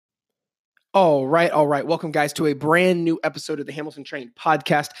All right, all right. Welcome, guys, to a brand new episode of the Hamilton Trained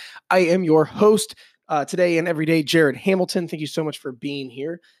Podcast. I am your host today and every day, Jared Hamilton. Thank you so much for being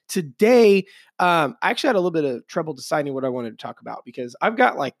here. Today, I actually had a little bit of trouble deciding what I wanted to talk about because I've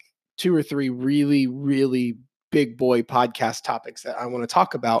got like two or three really, really big boy podcast topics that I want to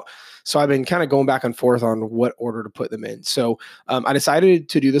talk about. So I've been kind of going back and forth on what order to put them in. So I decided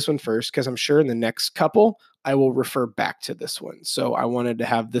to do this one first because I'm sure in the next couple, I will refer back to this one. So I wanted to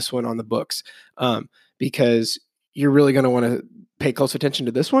have this one on the books because you're really going to want to pay close attention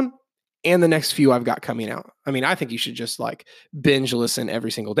to this one and the next few I've got coming out. I mean, I think you should just like binge listen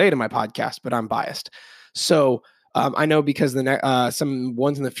every single day to my podcast, but I'm biased. So I know because some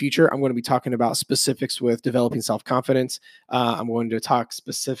ones in the future, I'm going to be talking about specifics with developing self-confidence. I'm going to talk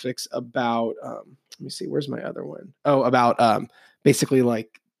specifics about, let me see, where's my other one? Oh, about basically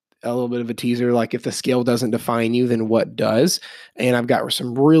like a little bit of a teaser, like if the scale doesn't define you, then what does? And I've got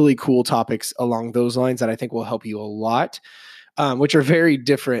some really cool topics along those lines that I think will help you a lot, which are very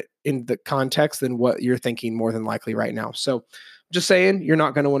different in the context than what you're thinking more than likely right now. So just saying, you're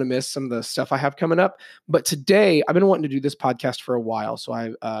not going to want to miss some of the stuff I have coming up. But today, I've been wanting to do this podcast for a while, so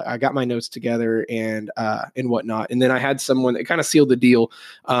I got my notes together and whatnot. And then I had someone that kind of sealed the deal.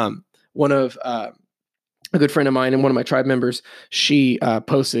 One of a good friend of mine and one of my tribe members, she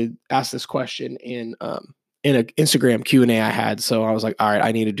asked this question in an Instagram Q&A I had. So I was like, all right,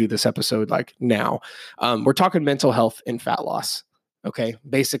 I need to do this episode like now. We're talking mental health and fat loss. Okay,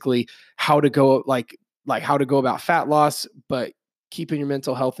 basically how to go how to go about fat loss, but keeping your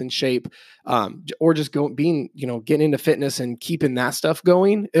mental health in shape, or just getting into fitness and keeping that stuff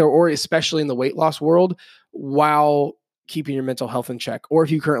going, or especially in the weight loss world while keeping your mental health in check. Or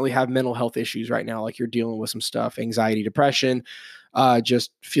if you currently have mental health issues right now, like you're dealing with some stuff, anxiety, depression,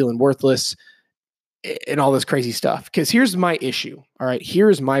 just feeling worthless and all this crazy stuff. Because here's my issue. All right.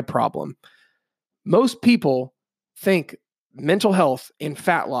 Here's my problem. Most people think mental health and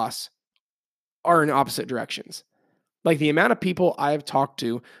fat loss are in opposite directions. Like the amount of people I've talked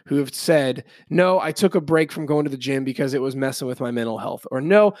to who have said, no, I took a break from going to the gym because it was messing with my mental health. Or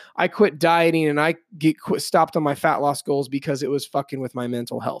no, I quit dieting and I stopped on my fat loss goals because it was fucking with my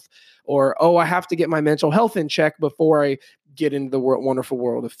mental health. Or, oh, I have to get my mental health in check before I get into the wonderful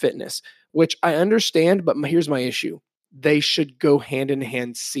world of fitness, which I understand, but here's my issue. They should go hand in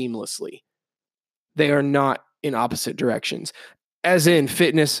hand seamlessly. They are not in opposite directions. As in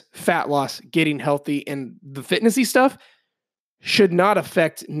fitness, fat loss, getting healthy, and the fitnessy stuff should not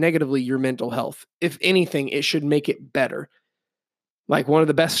affect negatively your mental health. If anything, it should make it better. Like one of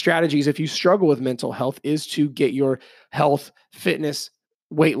the best strategies if you struggle with mental health is to get your health, fitness,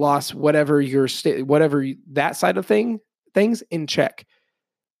 weight loss, whatever that side of things in check.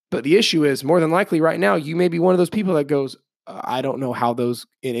 But the issue is more than likely right now, you may be one of those people that goes, I don't know how those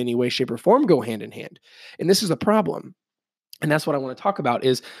in any way, shape, or form go hand in hand. And this is a problem. And that's what I want to talk about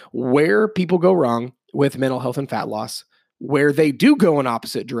is where people go wrong with mental health and fat loss, where they do go in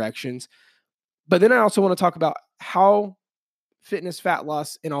opposite directions. But then I also want to talk about how fitness, fat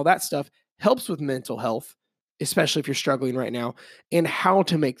loss, and all that stuff helps with mental health, especially if you're struggling right now, and how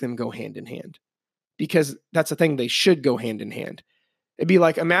to make them go hand in hand. Because that's the thing, they should go hand in hand. It'd be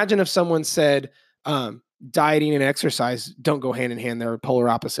like, imagine if someone said, dieting and exercise don't go hand in hand. They're polar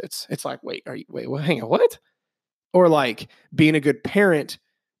opposites. It's like, wait, hang on, what? Or like being a good parent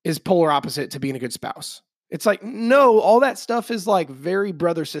is polar opposite to being a good spouse. It's like, no, all that stuff is like very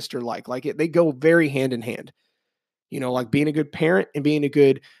brother sister like they go very hand in hand. Like being a good parent and being a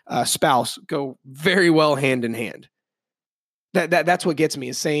good spouse go very well hand in hand. That's what gets me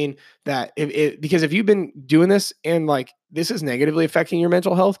is saying that because if you've been doing this and like this is negatively affecting your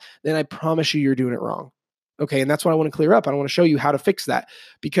mental health, then I promise you're doing it wrong. Okay. And that's what I want to clear up. I want to show you how to fix that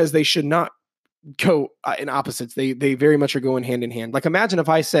because they should not go in opposites. They very much are going hand in hand. Like imagine if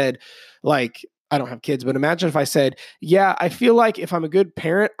I said, like, I don't have kids, but imagine if I said, yeah, I feel like if I'm a good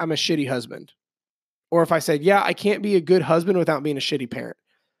parent, I'm a shitty husband. Or if I said, yeah, I can't be a good husband without being a shitty parent.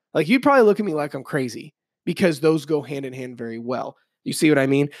 Like you'd probably look at me like I'm crazy because those go hand in hand very well. You see what I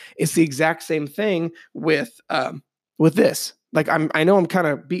mean? It's the exact same thing with this. Like I know I'm kind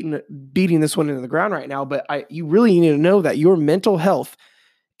of beating this one into the ground right now, but you really need to know that your mental health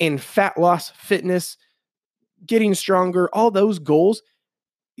and fat loss, fitness, getting stronger, all those goals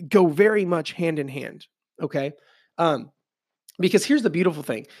go very much hand in hand. Okay. Because here's the beautiful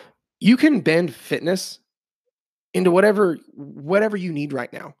thing. You can bend fitness into whatever you need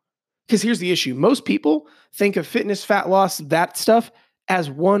right now. Because here's the issue. Most people think of fitness, fat loss, that stuff as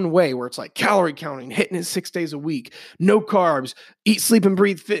one way where it's like calorie counting, hitting it 6 days a week, no carbs, eat, sleep, and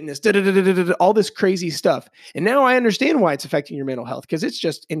breathe fitness, all this crazy stuff. And now I understand why it's affecting your mental health because it's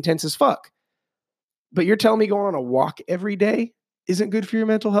just intense as fuck. But you're telling me going on a walk every day isn't good for your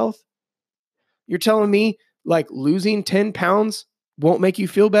mental health? You're telling me like losing 10 pounds won't make you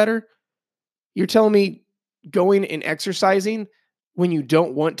feel better? You're telling me going and exercising when you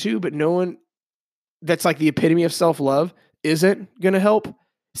don't want to, but no one that's like the epitome of self-love isn't going to help?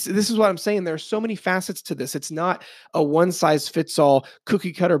 So this is what I'm saying. There are so many facets to this. It's not a one size fits all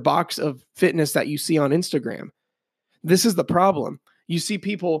cookie cutter box of fitness that you see on Instagram. This is the problem. You see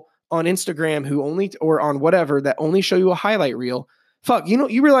people on Instagram who only, or on whatever, that only show you a highlight reel. Fuck,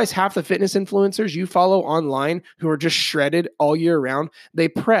 you realize half the fitness influencers you follow online who are just shredded all year round, they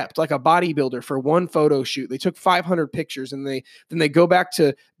prepped like a bodybuilder for one photo shoot. They took 500 pictures and then they go back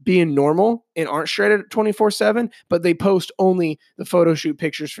to being normal and aren't shredded 24/7, but they post only the photo shoot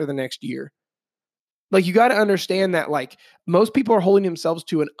pictures for the next year. Like, you got to understand that like most people are holding themselves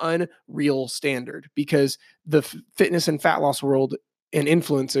to an unreal standard because the fitness and fat loss world and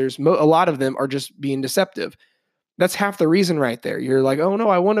influencers, a lot of them are just being deceptive. That's half the reason right there. You're like, oh no,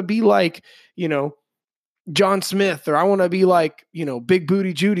 I want to be like, John Smith, or I want to be like, Big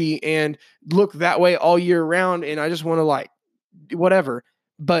Booty Judy and look that way all year round. And I just want to like whatever.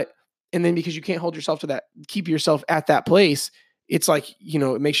 And then because you can't hold yourself to that, keep yourself at that place, it's like,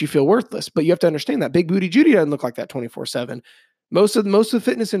 it makes you feel worthless. But you have to understand that Big Booty Judy doesn't look like that 24/7. Most of the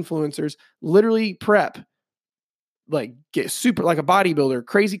fitness influencers literally prep, like get super like a bodybuilder,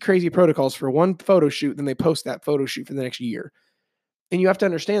 crazy protocols for one photo shoot. Then they post that photo shoot for the next year. And you have to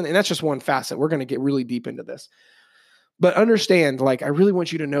understand, and that's just one facet. We're going to get really deep into this. But understand, like, I really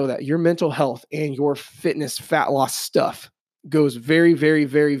want you to know that your mental health and your fitness fat loss stuff goes very, very,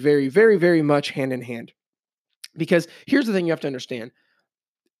 very, very, very, very much hand in hand. Because here's the thing you have to understand.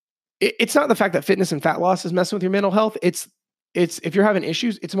 It's not the fact that fitness and fat loss is messing with your mental health. It's if you're having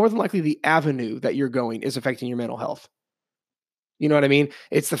issues, it's more than likely the avenue that you're going is affecting your mental health. You know what I mean?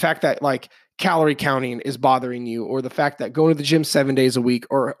 It's the fact that like calorie counting is bothering you, or the fact that going to the gym 7 days a week,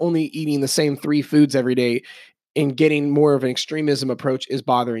 or only eating the same 3 foods every day and getting more of an extremism approach is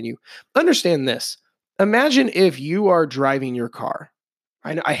bothering you. Understand this. Imagine if you are driving your car.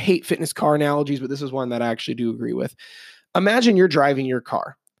 I hate fitness car analogies, but this is one that I actually do agree with. Imagine you're driving your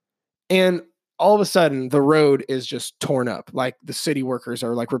car and all of a sudden the road is just torn up. Like the city workers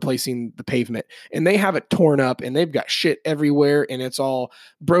are like replacing the pavement and they have it torn up and they've got shit everywhere and it's all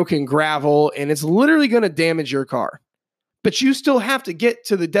broken gravel and it's literally going to damage your car. But you still have to get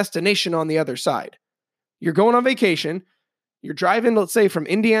to the destination on the other side. You're going on vacation. You're driving, let's say, from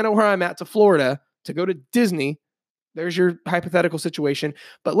Indiana, where I'm at, to Florida to go to Disney. There's your hypothetical situation.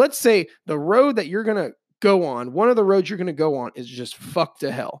 But let's say the road that you're going to go on, one of the roads you're going to go on is just fucked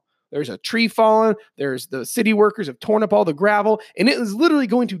to hell. There's a tree fallen. There's the city workers have torn up all the gravel, and it is literally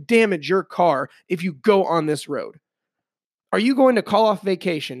going to damage your car if you go on this road. Are you going to call off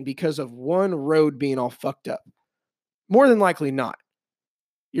vacation because of one road being all fucked up? More than likely not.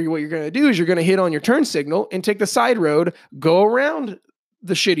 What you're going to do is you're going to hit on your turn signal and take the side road, go around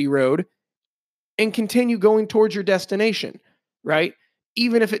the shitty road, and continue going towards your destination, right?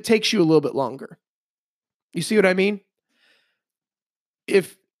 Even if it takes you a little bit longer. You see what I mean?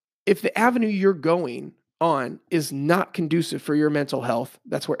 If the avenue you're going on is not conducive for your mental health,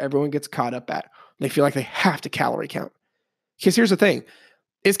 that's where everyone gets caught up at. They feel like they have to calorie count. Because here's the thing.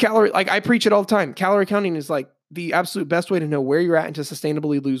 Like I preach it all the time. Calorie counting is like the absolute best way to know where you're at and to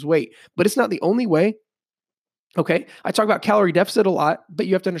sustainably lose weight. But it's not the only way. Okay. I talk about calorie deficit a lot, but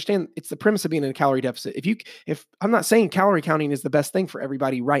you have to understand it's the premise of being in a calorie deficit. If I'm not saying calorie counting is the best thing for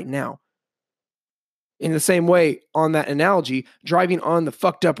everybody right now. In the same way, on that analogy, driving on the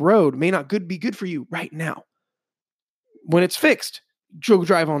fucked up road may not be good for you right now. When it's fixed, go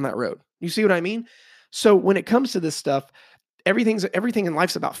drive on that road. You see what I mean? So when it comes to this stuff, everything in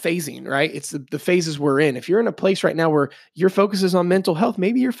life's about phasing, right? It's the phases we're in. If you're in a place right now where your focus is on mental health,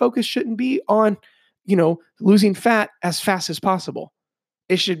 maybe your focus shouldn't be on, losing fat as fast as possible.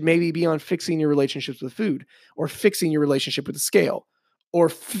 It should maybe be on fixing your relationships with food, or fixing your relationship with the scale,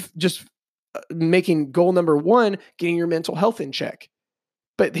 or just making goal number 1, getting your mental health in check.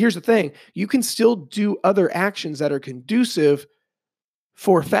 But here's the thing. You can still do other actions that are conducive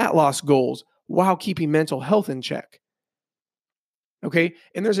for fat loss goals while keeping mental health in check. Okay.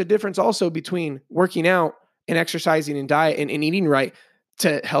 And there's a difference also between working out and exercising and diet and eating right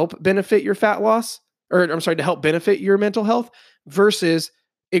to help benefit your fat loss, to help benefit your mental health, versus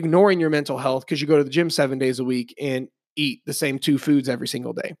ignoring your mental health because you go to the gym 7 days a week and eat the same 2 foods every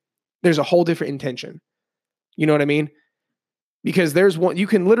single day. There's a whole different intention. You know what I mean? Because you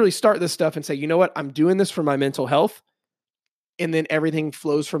can literally start this stuff and say, you know what, I'm doing this for my mental health. And then everything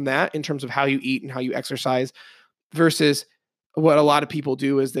flows from that in terms of how you eat and how you exercise, versus what a lot of people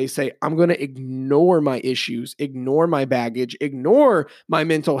do is they say, I'm going to ignore my issues, ignore my baggage, ignore my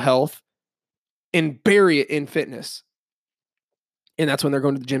mental health, and bury it in fitness. And that's when they're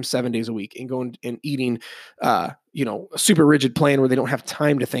going to the gym 7 days a week and going and eating, a super rigid plan where they don't have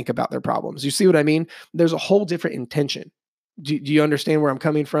time to think about their problems. You see what I mean? There's a whole different intention. Do you understand where I'm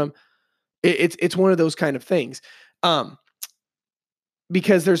coming from? It's one of those kind of things.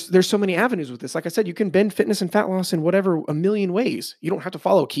 Because there's so many avenues with this. Like I said, you can bend fitness and fat loss in whatever a million ways. You don't have to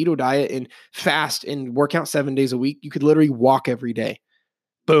follow a keto diet and fast and work out 7 days a week. You could literally walk every day.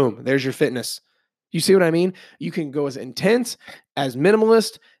 Boom, there's your fitness. You see what I mean? You can go as intense, as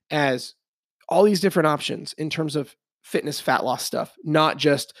minimalist, as all these different options in terms of fitness, fat loss stuff, not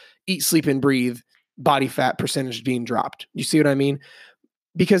just eat, sleep, and breathe, body fat percentage being dropped. You see what I mean?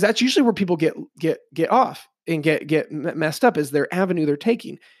 Because that's usually where people get off and get messed up, is their avenue they're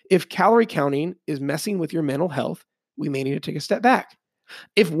taking. If calorie counting is messing with your mental health, we may need to take a step back.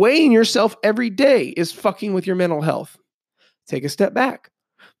 If weighing yourself every day is fucking with your mental health, take a step back.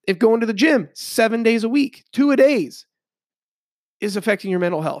 If going to the gym 7 days a week, 2-a-days is affecting your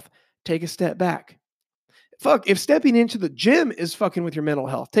mental health, take a step back. If stepping into the gym is fucking with your mental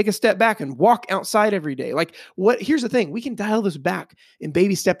health, take a step back and walk outside every day. Here's the thing, we can dial this back and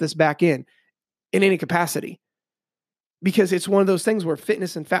baby step this back in any capacity, because it's one of those things where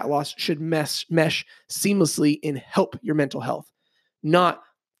fitness and fat loss should mesh seamlessly and help your mental health, not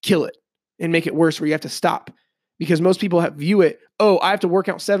kill it and make it worse where you have to stop. Because most people view it, I have to work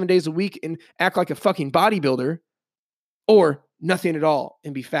out 7 days a week and act like a fucking bodybuilder, or nothing at all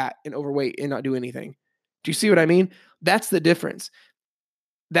and be fat and overweight and not do anything. Do you see what I mean? That's the difference.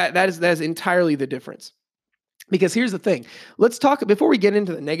 That is entirely the difference. Because here's the thing. Let's talk, before we get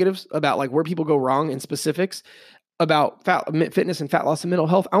into the negatives about like where people go wrong and specifics about fitness and fat loss and mental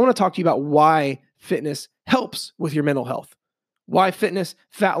health, I want to talk to you about why fitness helps with your mental health. Why fitness,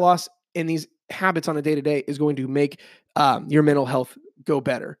 fat loss, and these habits on a day-to-day is going to make your mental health go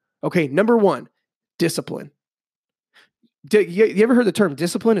better. Okay, number one, discipline. You ever heard the term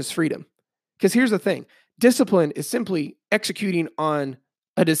discipline is freedom? Because here's the thing. Discipline is simply executing on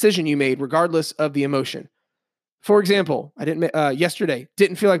a decision you made regardless of the emotion. For example, yesterday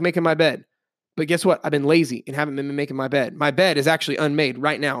didn't feel like making my bed, but guess what? I've been lazy and haven't been making my bed. My bed is actually unmade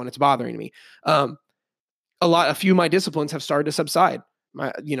right now, and it's bothering me. A few of my disciplines have started to subside.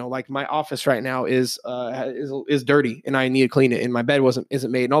 My office right now is dirty, and I need to clean it, and my bed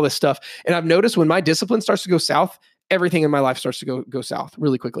isn't made, and all this stuff. And I've noticed when my discipline starts to go south, everything in my life starts to go south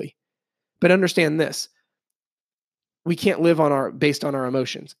really quickly. But understand this. We can't live based on our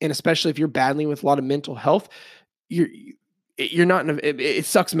emotions. And especially if you're battling with a lot of mental health, you're not, it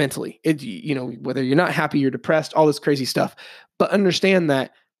sucks mentally. Whether you're not happy, you're depressed, all this crazy stuff. But understand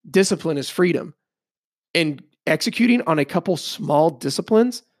that discipline is freedom. And executing on a couple small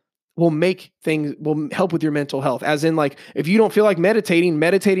disciplines will help with your mental health. As in, like, if you don't feel like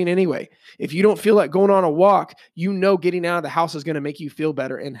meditating anyway. If you don't feel like going on a walk, getting out of the house is going to make you feel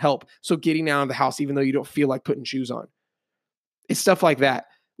better and help. So getting out of the house, even though you don't feel like putting shoes on. It's stuff like that,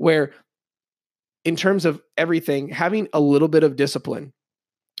 where in terms of everything, having a little bit of discipline,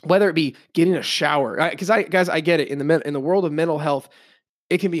 whether it be getting a shower, because I get it, in the world of mental health,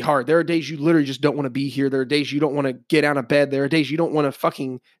 it can be hard. There are days you literally just don't want to be here. There are days you don't want to get out of bed. There are days you don't want to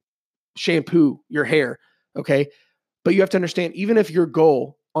fucking shampoo your hair. Okay. But you have to understand, even if your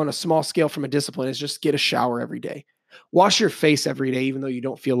goal on a small scale from a discipline is just get a shower every day, wash your face every day, even though you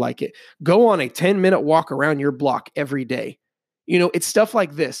don't feel like it, go on a 10-minute walk around your block every day. It's stuff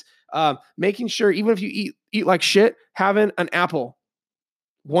like this. Making sure, even if you eat like shit, having an apple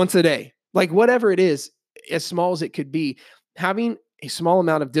once a day, like whatever it is, as small as it could be, having a small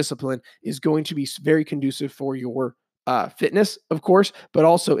amount of discipline is going to be very conducive for your fitness, of course, but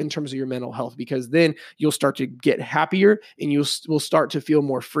also in terms of your mental health, because then you'll start to get happier and will start to feel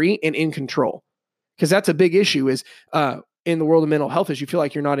more free and in control. Because that's a big issue is in the world of mental health, is you feel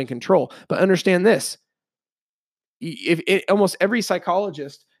like you're not in control. But understand this. Almost every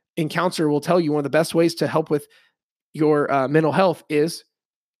psychologist and counselor will tell you one of the best ways to help with your mental health is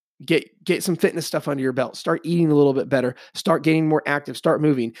get some fitness stuff under your belt, start eating a little bit better, start getting more active, start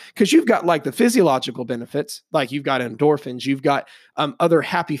moving. Because you've got like the physiological benefits, like you've got endorphins, you've got other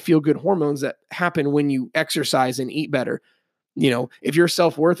happy feel-good hormones that happen when you exercise and eat better. If your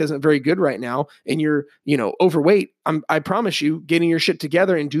self-worth isn't very good right now and you're, overweight, I promise you, getting your shit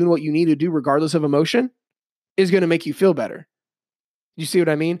together and doing what you need to do regardless of emotion is going to make you feel better. You see what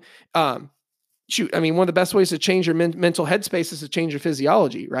I mean? One of the best ways to change your mental headspace is to change your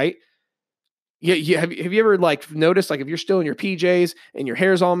physiology, right? Yeah. Have you ever noticed, if you're still in your PJs and your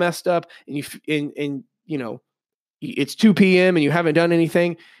hair's all messed up and it's 2 p.m. and you haven't done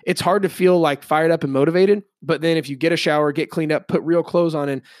anything, it's hard to feel like fired up and motivated. But then if you get a shower, get cleaned up, put real clothes on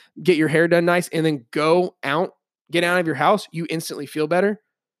and get your hair done nice and then get out of your house, you instantly feel better.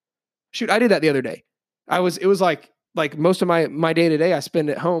 Shoot, I did that the other day. It was like most of my day to day I spend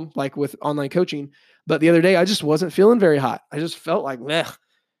at home, like with online coaching. But the other day I just wasn't feeling very hot. I just felt like, meh.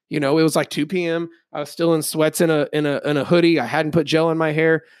 It was like 2 p.m. I was still in sweats in a hoodie. I hadn't put gel in my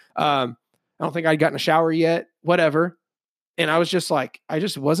hair. I don't think I'd gotten a shower yet, whatever. And I was just like, I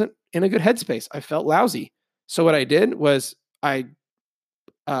just wasn't in a good headspace. I felt lousy. So what I did was I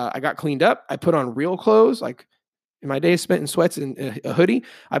got cleaned up. I put on real clothes, like my day spent in sweats and a hoodie.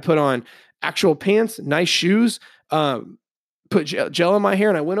 I put on actual pants, nice shoes, put gel in my hair,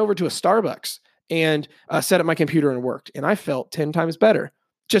 and I went over to a Starbucks and set up my computer and worked. And I felt 10 times better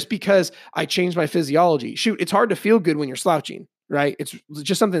just because I changed my physiology. Shoot, it's hard to feel good when you're slouching, right? It's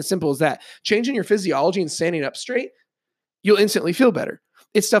just something as simple as that. Changing your physiology and standing up straight, you'll instantly feel better.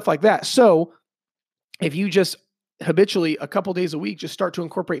 It's stuff like that. So if you just habitually a couple days a week just start to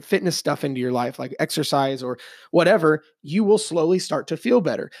incorporate fitness stuff into your life, like exercise or whatever, you will slowly start to feel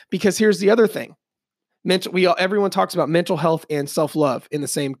better. Because here's the other thing. Everyone talks about mental health and self-love in the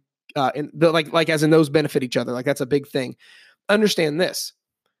same as in those benefit each other. Like that's a big thing. Understand this.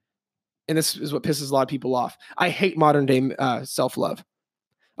 And this is what pisses a lot of people off. I hate modern day self-love.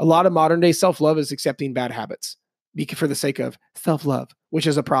 A lot of modern day self-love is accepting bad habits for the sake of self-love, which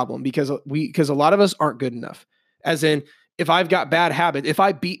is a problem because a lot of us aren't good enough. As in, if I've got bad habits, if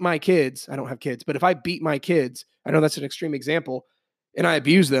I beat my kids, I don't have kids, but if I beat my kids, I know that's an extreme example, and I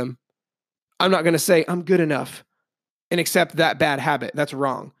abuse them, I'm not going to say I'm good enough and accept that bad habit. That's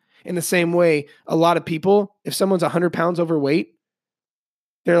wrong. In the same way, a lot of people, if someone's 100 pounds overweight,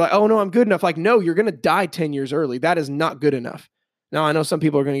 they're like, oh no, I'm good enough. Like, no, you're going to die 10 years early. That is not good enough. Now, I know some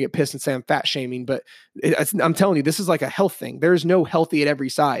people are going to get pissed and say I'm fat shaming, but I'm telling you, this is like a health thing. There's no healthy at every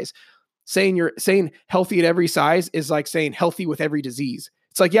size. Saying healthy at every size is like saying healthy with every disease.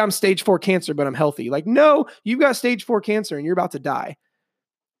 It's like, yeah, I'm stage 4 cancer, but I'm healthy. Like, no, you've got stage 4 cancer and you're about to die.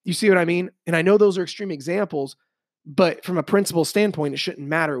 You see what I mean? And I know those are extreme examples, but from a principle standpoint, it shouldn't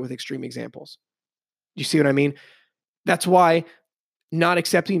matter with extreme examples. You see what I mean? That's why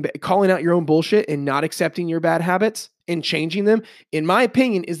calling out your own bullshit and not accepting your bad habits and changing them, in my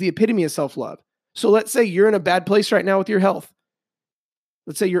opinion, is the epitome of self-love. So let's say you're in a bad place right now with your health.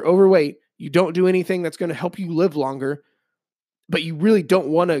 Let's say you're overweight. You don't do anything that's going to help you live longer, but you really don't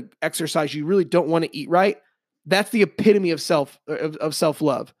want to exercise. You really don't want to eat right. That's the epitome of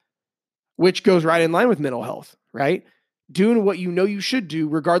self-love, which goes right in line with mental health, right? Doing what you know you should do,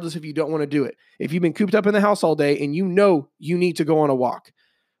 regardless if you don't want to do it. If you've been cooped up in the house all day and you know you need to go on a walk,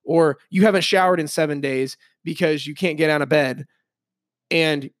 or you haven't showered in 7 days because you can't get out of bed,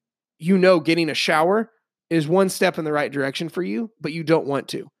 and you know getting a shower is one step in the right direction for you, but you don't want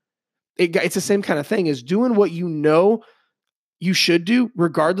to. It's the same kind of thing as doing what you know you should do,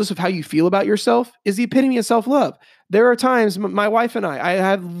 regardless of how you feel about yourself, is the epitome of self-love. There are times, my wife and I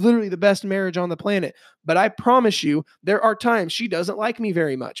have literally the best marriage on the planet, but I promise you, there are times she doesn't like me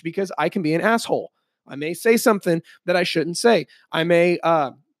very much because I can be an asshole. I may say something that I shouldn't say. I may,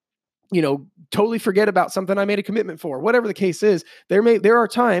 totally forget about something I made a commitment for. Whatever the case is, there are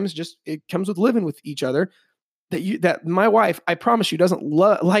times, just it comes with living with each other, that my wife, I promise you, doesn't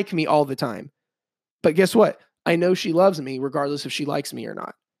like me all the time. But guess what? I know she loves me regardless if she likes me or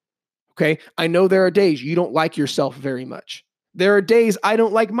not. Okay? I know there are days you don't like yourself very much. There are days I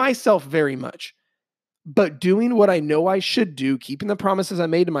don't like myself very much. But doing what I know I should do, keeping the promises I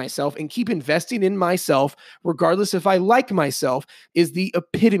made to myself, and keep investing in myself, regardless if I like myself, is the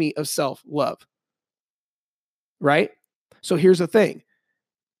epitome of self-love. Right? So here's the thing.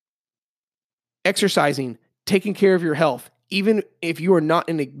 Exercising, taking care of your health, even if you are not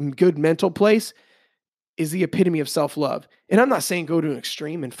in a good mental place, is the epitome of self-love. And I'm not saying go to an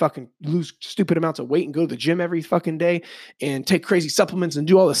extreme and fucking lose stupid amounts of weight and go to the gym every fucking day and take crazy supplements and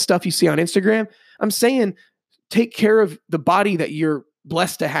do all the stuff you see on Instagram. I'm saying take care of the body that you're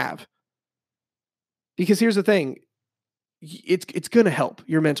blessed to have. Because here's the thing. It's going to help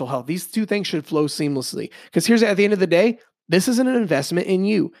your mental health. These two things should flow seamlessly. Because here's, at the end of the day, this isn't an investment in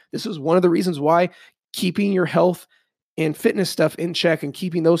you. This is one of the reasons why keeping your health and fitness stuff in check and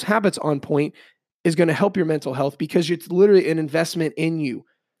keeping those habits on point is going to help your mental health, because it's literally an investment in you.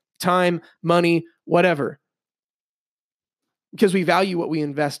 Time, money, whatever. Because we value what we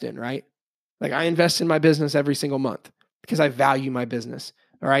invest in, right? Like I invest in my business every single month because I value my business.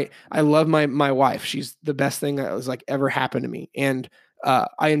 All right. I love my wife. She's the best thing that was like ever happened to me. And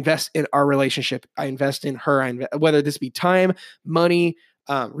I invest in our relationship. I invest in her. Whether this be time, money,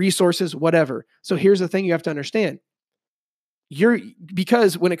 resources, whatever. So here's the thing you have to understand.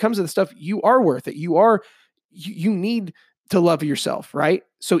 Because when it comes to the stuff, you are worth it. You need to love yourself, right?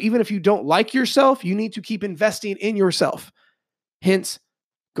 So even if you don't like yourself, you need to keep investing in yourself. Hence,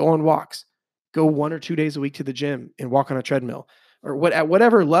 go on walks, go 1 or 2 days a week to the gym and walk on a treadmill, or at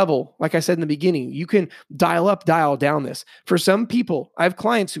whatever level. Like I said in the beginning, you can dial up, dial down this. For some people, I have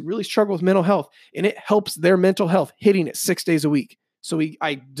clients who really struggle with mental health, and it helps their mental health hitting it 6 days a week. So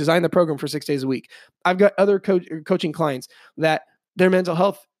I designed the program for 6 days a week. I've got other coaching clients that their mental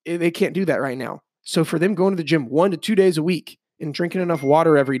health, they can't do that right now. So for them, going to the gym 1 to 2 days a week and drinking enough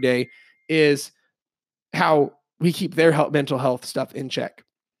water every day is how we keep their mental health stuff in check.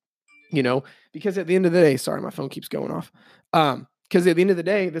 Because at the end of the day, sorry, my phone keeps going off. Because at the end of the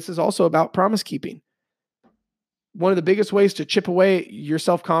day, this is also about promise keeping. One of the biggest ways to chip away your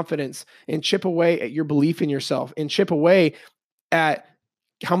self-confidence and chip away at your belief in yourself and chip away at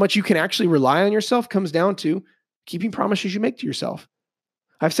how much you can actually rely on yourself comes down to keeping promises you make to yourself.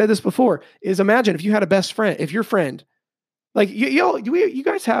 I've said this before, is imagine if you had a best friend, if your friend, like you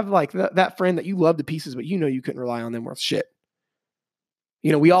guys have like that friend that you love to pieces, but you couldn't rely on them worth shit.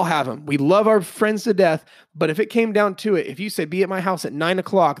 We all have them. We love our friends to death, but if it came down to it, if you said, be at my house at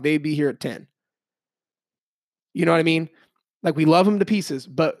 9:00, they'd be here at 10. You know what I mean? Like, we love them to pieces,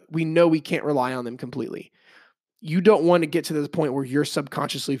 but we know we can't rely on them completely. You don't want to get to this point where you're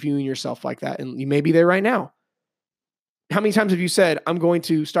subconsciously viewing yourself like that. And you may be there right now. How many times have you said, I'm going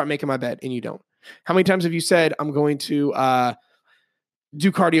to start making my bed, and you don't? How many times have you said, I'm going to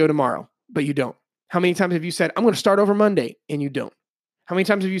do cardio tomorrow, but you don't? How many times have you said, I'm going to start over Monday, and you don't? How many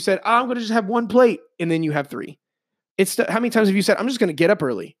times have you said, I'm going to just have 1 plate, and then you have 3? How many times have you said, I'm just going to get up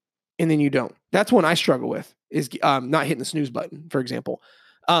early, and then you don't? That's one I struggle with, is not hitting the snooze button, for example.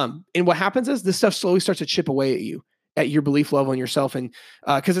 And what happens is this stuff slowly starts to chip away at you, at your belief level in yourself. And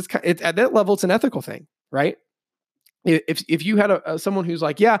because it's at that level, it's an ethical thing, right? If you had someone who's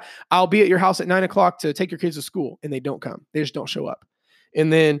like, yeah, I'll be at your house at 9:00 to take your kids to school, and they don't come, they just don't show up.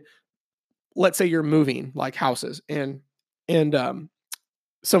 And then let's say you're moving like houses, and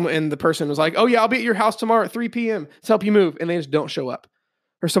the person was like, oh yeah, I'll be at your house tomorrow at 3 p.m. to help you move, and they just don't show up.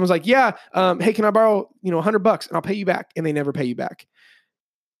 Or someone's like, yeah, hey, can I borrow $100 and I'll pay you back, and they never pay you back.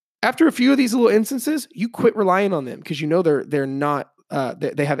 After a few of these little instances, you quit relying on them because they're not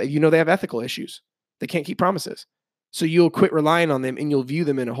they have ethical issues. They can't keep promises. So you'll quit relying on them, and you'll view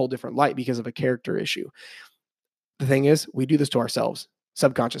them in a whole different light because of a character issue. The thing is, we do this to ourselves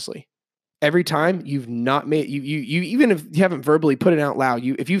subconsciously. Every time you've not made you even if you haven't verbally put it out loud,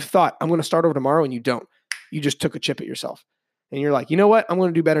 if you've thought, I'm going to start over tomorrow, and you don't, you just took a chip at yourself. And you're like, you know what? I'm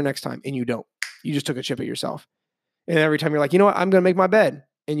going to do better next time. And you don't. You just took a chip at yourself. And every time you're like, you know what? I'm going to make my bed.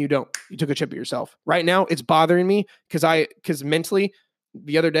 And you don't. You took a chip at yourself. Right now, it's bothering me because mentally,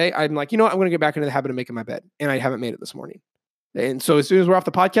 the other day, I'm like, you know what? I'm going to get back into the habit of making my bed. And I haven't made it this morning. And so as soon as we're off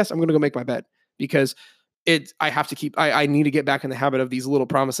the podcast, I'm going to go make my bed because I need to get back in the habit of these little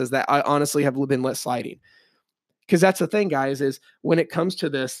promises that I honestly have been let sliding. Because that's the thing, guys, is when it comes to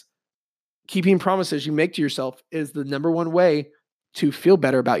this, keeping promises you make to yourself is the number one way to feel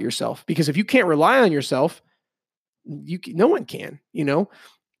better about yourself. Because if you can't rely on yourself, no one can,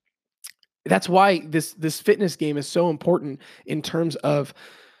 That's why this fitness game is so important in terms of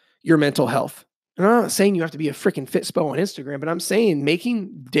your mental health. And I'm not saying you have to be a freaking Fitspo on Instagram, but I'm saying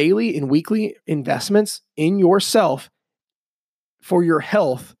making daily and weekly investments in yourself for your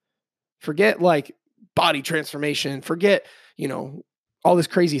health. Forget like body transformation. Forget, all this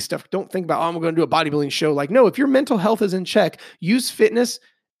crazy stuff. Don't think about, I'm going to do a bodybuilding show. Like, no, if your mental health is in check, use fitness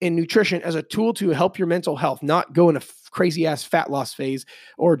and nutrition as a tool to help your mental health, not go in a crazy ass fat loss phase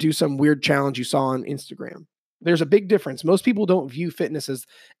or do some weird challenge you saw on Instagram. There's a big difference. Most people don't view fitness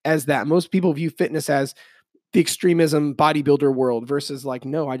as that. Most people view fitness as the extremism bodybuilder world versus like,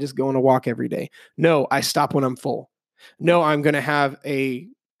 no, I just go on a walk every day. No, I stop when I'm full. No, I'm going to have 3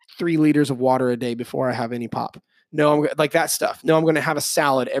 liters of water a day before I have any pop. No, I'm like that stuff. No, I'm going to have a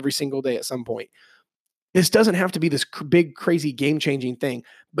salad every single day at some point. This doesn't have to be this big, crazy, game-changing thing.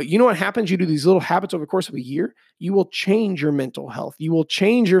 But you know what happens? You do these little habits over the course of a year, you will change your mental health. You will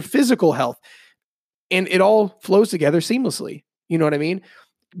change your physical health. And it all flows together seamlessly. You know what I mean?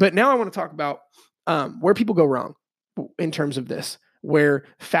 But now I want to talk about where people go wrong in terms of this, where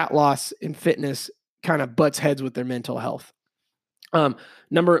fat loss and fitness kind of butts heads with their mental health.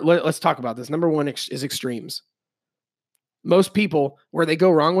 Let's talk about this. Number one is extremes. Most people, where they go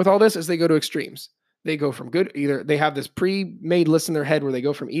wrong with all this is they go to extremes. They go from either they have this pre-made list in their head where they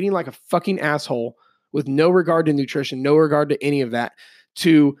go from eating like a fucking asshole with no regard to nutrition, no regard to any of that,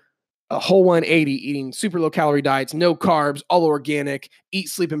 to a whole 180, eating super low calorie diets, no carbs, all organic, eat,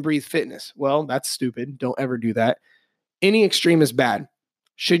 sleep, and breathe fitness. Well, that's stupid. Don't ever do that. Any extreme is bad.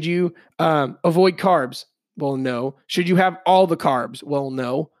 Should you avoid carbs? Well, no. Should you have all the carbs? Well,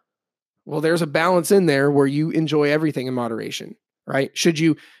 no. Well, there's a balance in there where you enjoy everything in moderation, right? Should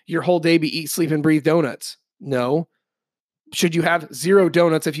you your whole day be eat, sleep, and breathe donuts? No. Should you have 0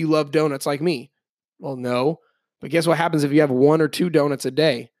 donuts if you love donuts like me? Well, no. But guess what happens if you have 1 or 2 donuts a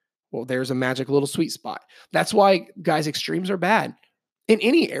day? Well, there's a magic little sweet spot. That's why, guys, extremes are bad in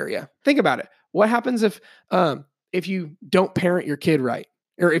any area. Think about it. What happens if you don't parent your kid right,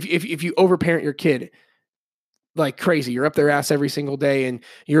 or if you overparent your kid like crazy? You're up their ass every single day, and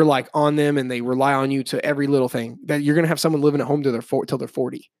you're like on them, and they rely on you to every little thing. That you're gonna have someone living at home till they're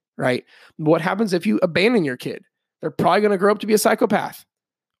 40, right? What happens if you abandon your kid? They're probably gonna grow up to be a psychopath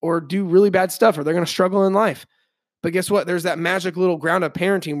or do really bad stuff, or they're gonna struggle in life. But guess what? There's that magic little ground up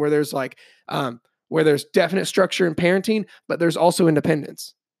parenting where there's where there's definite structure in parenting, but there's also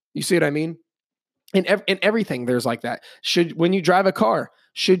independence. You see what I mean? In everything, there's like that. When you drive a car,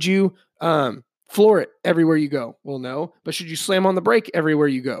 should you floor it everywhere you go? Well, no. But should you slam on the brake everywhere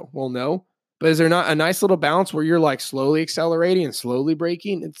you go? Well, no. But is there not a nice little balance where you're like slowly accelerating and slowly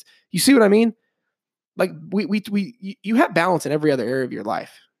braking? You see what I mean? Like you have balance in every other area of your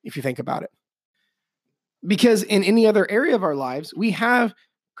life if you think about it. Because in any other area of our lives, we have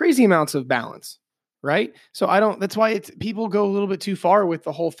crazy amounts of balance, right? So that's why people go a little bit too far with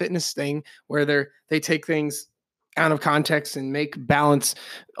the whole fitness thing where they take things out of context and make balance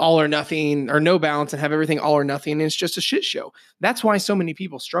all or nothing, or no balance, and have everything all or nothing. And it's just a shit show. That's why so many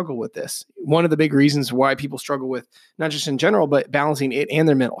people struggle with this. One of the big reasons why people struggle with, not just in general, but balancing it and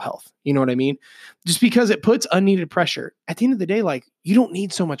their mental health. You know what I mean? Just because it puts unneeded pressure. At the end of the day, like, you don't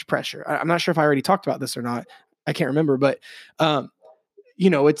need so much pressure. I'm not sure if I already talked about this or not. I can't remember, but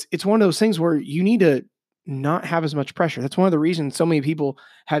it's one of those things where you need to not have as much pressure. That's one of the reasons so many people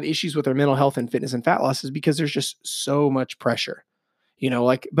have issues with their mental health and fitness and fat loss, is because there's just so much pressure,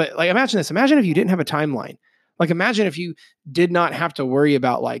 but imagine this. Imagine if you didn't have a timeline. Like, imagine if you did not have to worry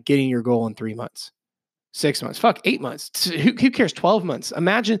about like getting your goal in 3 months, 6 months, 8 months. Who cares? 12 months.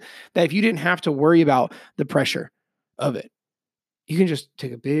 Imagine that if you didn't have to worry about the pressure of it. You can just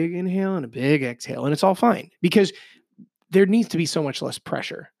take a big inhale and a big exhale, and it's all fine, because there needs to be so much less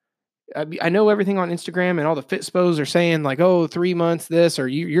pressure. I know everything on Instagram and all the Fitspos are saying like, oh, 3 months this, or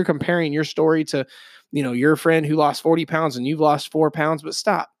you're comparing your story to, your friend who lost 40 pounds and you've lost 4 pounds, but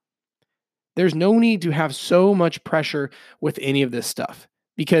stop. There's no need to have so much pressure with any of this stuff,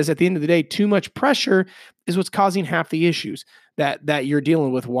 because at the end of the day, too much pressure is what's causing half the issues that you're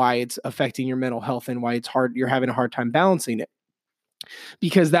dealing with, why it's affecting your mental health and why it's hard. You're having a hard time balancing it,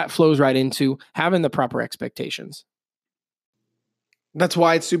 because that flows right into having the proper expectations. That's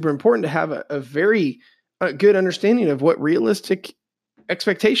why it's super important to have a very good understanding of what realistic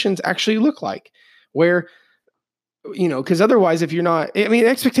expectations actually look like, where, because otherwise, if you're not,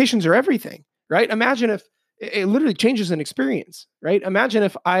 expectations are everything, right? Imagine if it literally changes an experience, right? Imagine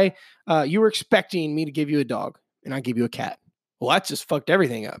if you were expecting me to give you a dog and I give you a cat. Well, that just fucked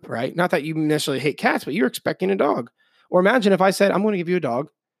everything up, right? Not that you necessarily hate cats, but you're expecting a dog. Or imagine if I said, I'm going to give you a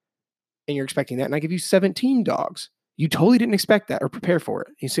dog and you're expecting that, and I give you 17 dogs. You totally didn't expect that or prepare for it.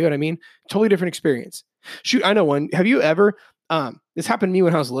 You see what I mean? Totally different experience. Shoot, I know one. Have you ever, this happened to me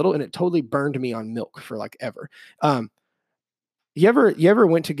when I was little, and it totally burned me on milk for like ever. You ever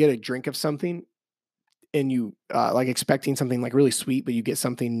went to get a drink of something and you like expecting something like really sweet, but you get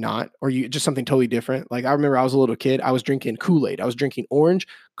something not, or you just something totally different? Like, I remember I was a little kid. I was drinking Kool-Aid. I was drinking orange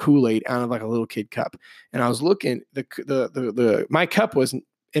Kool-Aid out of like a little kid cup. And I was looking, my cup was,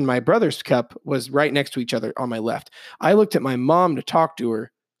 and my brother's cup was right next to each other on my left. I looked at my mom to talk to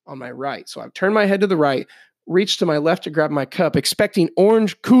her on my right. So I turned my head to the right, reached to my left to grab my cup, expecting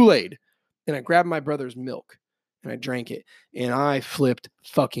orange Kool-Aid. And I grabbed my brother's milk and I drank it. And I flipped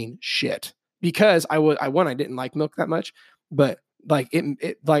fucking shit, because I didn't like milk that much, but like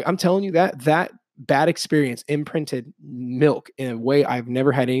like I'm telling you that bad experience imprinted milk in a way I've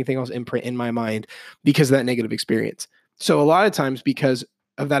never had anything else imprint in my mind, because of that negative experience. So a lot of times, because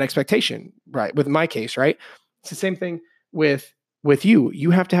of that expectation, right? With my case, right? It's the same thing with you.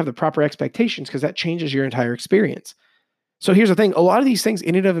 You have to have the proper expectations, because that changes your entire experience. So here's the thing. A lot of these things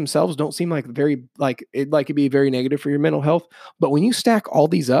in and of themselves don't seem like it'd be very negative for your mental health. But when you stack all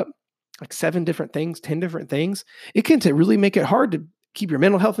these up, like 7 different things, 10 different things, it can really make it hard to keep your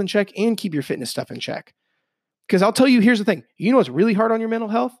mental health in check and keep your fitness stuff in check. Because I'll tell you, here's the thing. You know what's really hard on your mental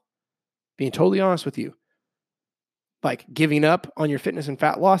health? Being totally honest with you. Like giving up on your fitness and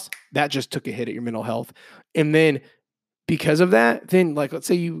fat loss, that just took a hit at your mental health. And then because of that, then like, let's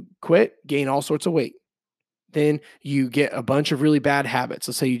say you quit, gain all sorts of weight. Then you get a bunch of really bad habits.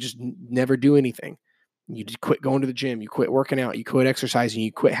 Let's say you just never do anything. You quit going to the gym, you quit working out, you quit exercising,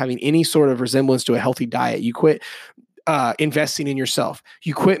 you quit having any sort of resemblance to a healthy diet, you quit investing in yourself,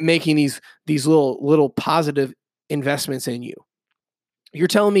 you quit making these little positive investments in you. You're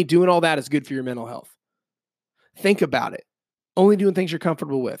telling me doing all that is good for your mental health. Think about it. Only doing things you're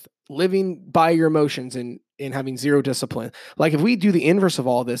comfortable with, living by your emotions and having zero discipline. Like if we do the inverse of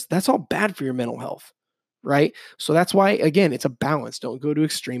all this, that's all bad for your mental health, right? So that's why, again, it's a balance. Don't go to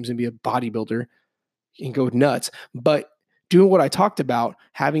extremes and be a bodybuilder and go nuts. But doing what I talked about,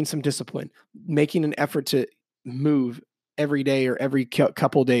 having some discipline, making an effort to move every day or every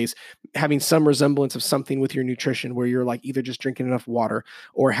couple days, having some resemblance of something with your nutrition where you're like either just drinking enough water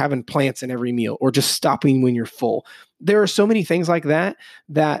or having plants in every meal or just stopping when you're full. There are so many things like that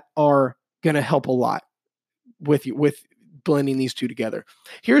that are going to help a lot with you, with blending these two together.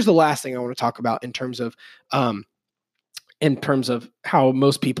 Here's the last thing I want to talk about in terms of how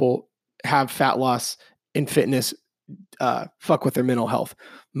most people have fat loss and fitness fuck with their mental health.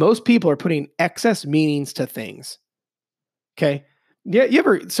 Most people are putting excess meanings to things. Okay. Yeah.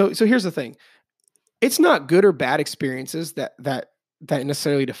 So here's the thing. It's not good or bad experiences that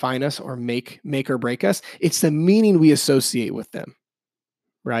necessarily define us or make or break us. It's the meaning we associate with them.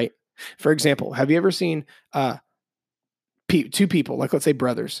 Right. For example, have you ever seen two people, like let's say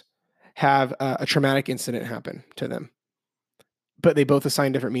brothers, have a traumatic incident happen to them, but they both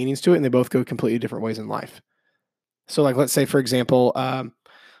assign different meanings to it and they both go completely different ways in life? So like, let's say, for example,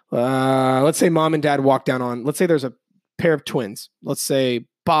 let's say mom and dad walk down on, let's say there's a pair of twins. Let's say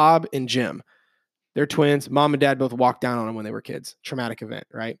Bob and Jim. They're twins. Mom and dad both walked down on them when they were kids. Traumatic event,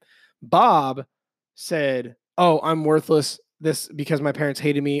 right? Bob said, "Oh, I'm worthless. This because my parents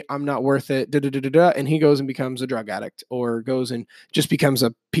hated me. I'm not worth it." And he goes and becomes a drug addict or goes and just becomes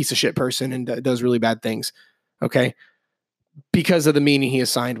a piece of shit person and does really bad things. Okay. Because of the meaning he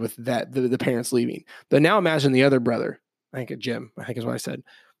assigned with that, the parents leaving. But now imagine the other brother, I think Jim, I think is what I said.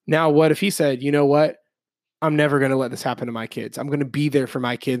 Now, what if he said, you know what? I'm never going to let this happen to my kids. I'm going to be there for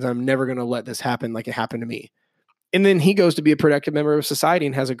my kids. I'm never going to let this happen like it happened to me. And then he goes to be a productive member of society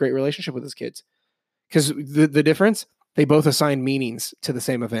and has a great relationship with his kids. Because the difference, they both assign meanings to the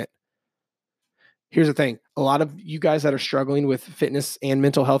same event. Here's the thing. A lot of you guys that are struggling with fitness and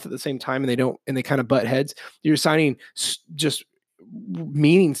mental health at the same time and they kind of butt heads, you're assigning just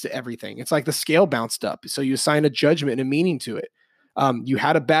meanings to everything. It's like the scale bounced up. So you assign a judgment and a meaning to it. You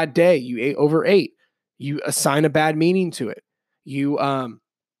had a bad day. You overate. You assign a bad meaning to it. You go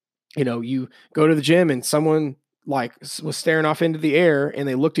to the gym and someone like was staring off into the air and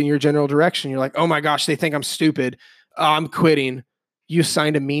they looked in your general direction. You're like, oh my gosh, they think I'm stupid. I'm quitting. You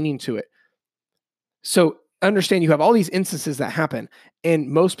assigned a meaning to it. So understand you have all these instances that happen and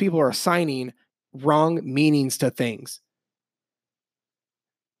most people are assigning wrong meanings to things.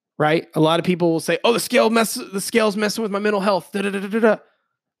 Right? A lot of people will say, oh, the scale's messing with my mental health.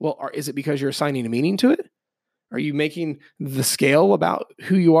 Well, is it because you're assigning a meaning to it? Are you making the scale about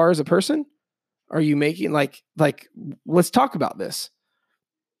who you are as a person? Are you making like, let's talk about this.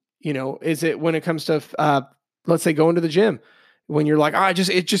 Is it when it comes to, let's say going to the gym when you're like,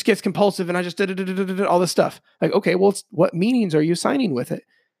 it just gets compulsive and I just did all this stuff. Like, okay, well, what meanings are you assigning with it?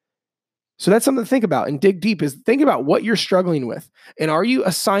 So that's something to think about and dig deep is think about what you're struggling with. And are you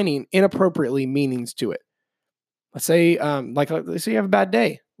assigning inappropriately meanings to it? Let's say, let's say you have a bad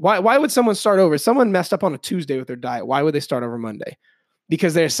day. Why would someone start over? If someone messed up on a Tuesday with their diet, why would they start over Monday?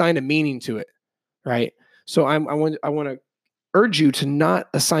 Because they assigned a meaning to it, right? So I want to urge you to not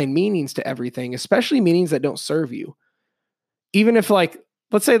assign meanings to everything, especially meanings that don't serve you. Even if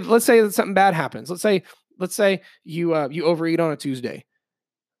let's say that something bad happens. Let's say you overeat on a Tuesday.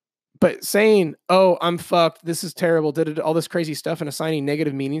 But saying, oh, I'm fucked, this is terrible, all this crazy stuff and assigning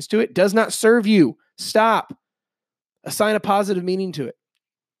negative meanings to it does not serve you. Stop. Assign a positive meaning to it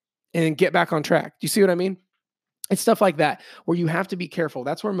and get back on track. Do you see what I mean? It's stuff like that where you have to be careful.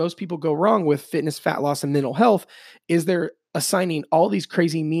 That's where most people go wrong with fitness, fat loss, and mental health is they're assigning all these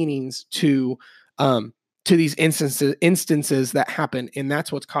crazy meanings to these instances that happen. And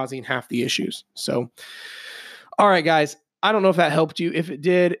that's what's causing half the issues. So, all right, guys, I don't know if that helped you. If it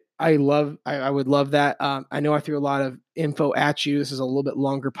did, I would love that. I know I threw a lot of info at you. This is a little bit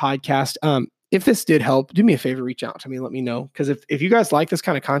longer podcast. If this did help, do me a favor, reach out to me, let me know. Because if you guys like this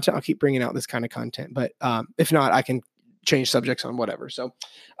kind of content, I'll keep bringing out this kind of content. But if not, I can change subjects on whatever. So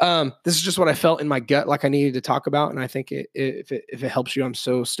this is just what I felt in my gut like I needed to talk about. And I think if it helps you, I'm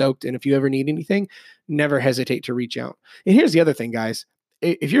so stoked. And if you ever need anything, never hesitate to reach out. And here's the other thing, guys.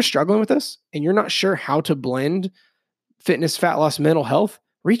 If you're struggling with this and you're not sure how to blend fitness, fat loss, mental health,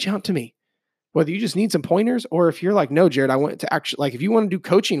 reach out to me. whether you just need some pointers, or if you're like, no, Jared, I want to actually, like, if you want to do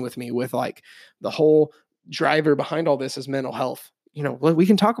coaching with me with like the whole driver behind all this is mental health, we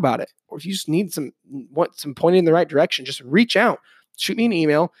can talk about it. Or if you just need want some pointing in the right direction, just reach out, shoot me an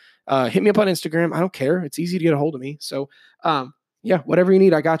email, hit me up on Instagram. I don't care. It's easy to get a hold of me. So, yeah, whatever you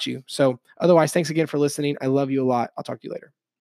need, I got you. So otherwise, thanks again for listening. I love you a lot. I'll talk to you later.